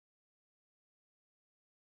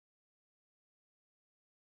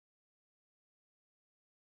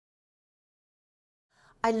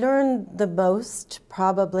I learned the most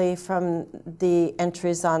probably from the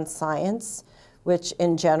entries on science, which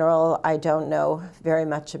in general I don't know very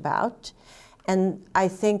much about. And I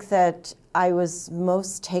think that I was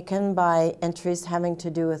most taken by entries having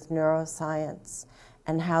to do with neuroscience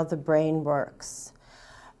and how the brain works.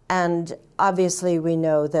 And obviously we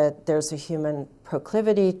know that there's a human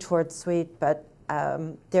proclivity towards sweet, but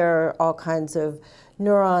there are all kinds of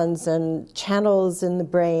neurons and channels in the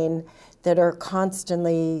brain that are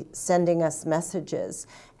constantly sending us messages.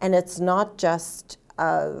 And it's not just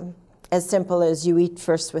as simple as you eat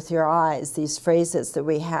first with your eyes, these phrases that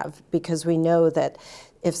we have, because we know that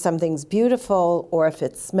if something's beautiful or if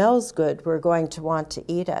it smells good, we're going to want to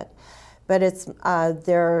eat it. But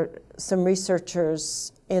there are some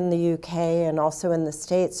researchers in the UK and also in the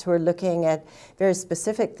States who are looking at very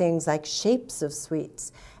specific things like shapes of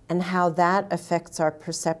sweets and how that affects our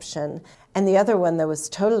perception. And the other one that was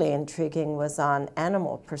totally intriguing was on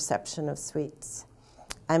animal perception of sweets.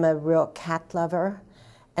 I'm a real cat lover,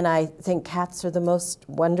 and I think cats are the most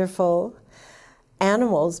wonderful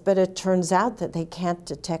animals, but it turns out that they can't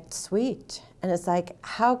detect sweet. And it's like,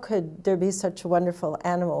 how could there be such a wonderful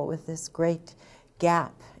animal with this great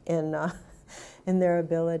gap in their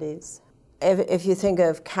abilities? If you think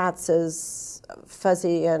of cats as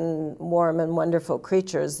fuzzy and warm and wonderful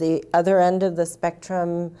creatures, the other end of the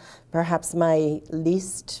spectrum, perhaps my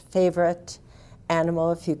least favorite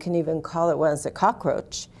animal, if you can even call it one, is a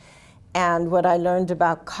cockroach. And what I learned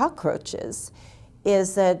about cockroaches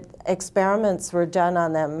is that experiments were done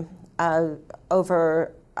on them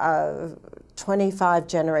over 25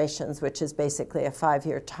 generations, which is basically a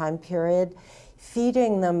 5-year time period,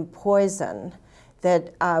 feeding them poison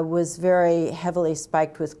that was very heavily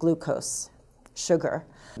spiked with glucose, sugar.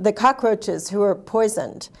 The cockroaches who were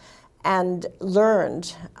poisoned and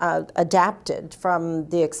learned, adapted from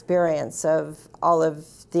the experience of all of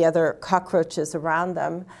the other cockroaches around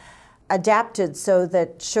them, adapted so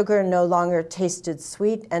that sugar no longer tasted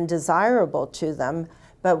sweet and desirable to them,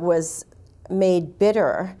 but was made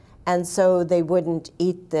bitter, and so they wouldn't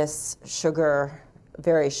eat this sugar,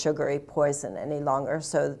 very sugary poison any longer,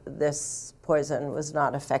 so this poison was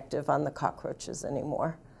not effective on the cockroaches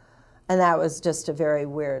anymore. And that was just a very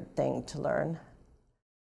weird thing to learn.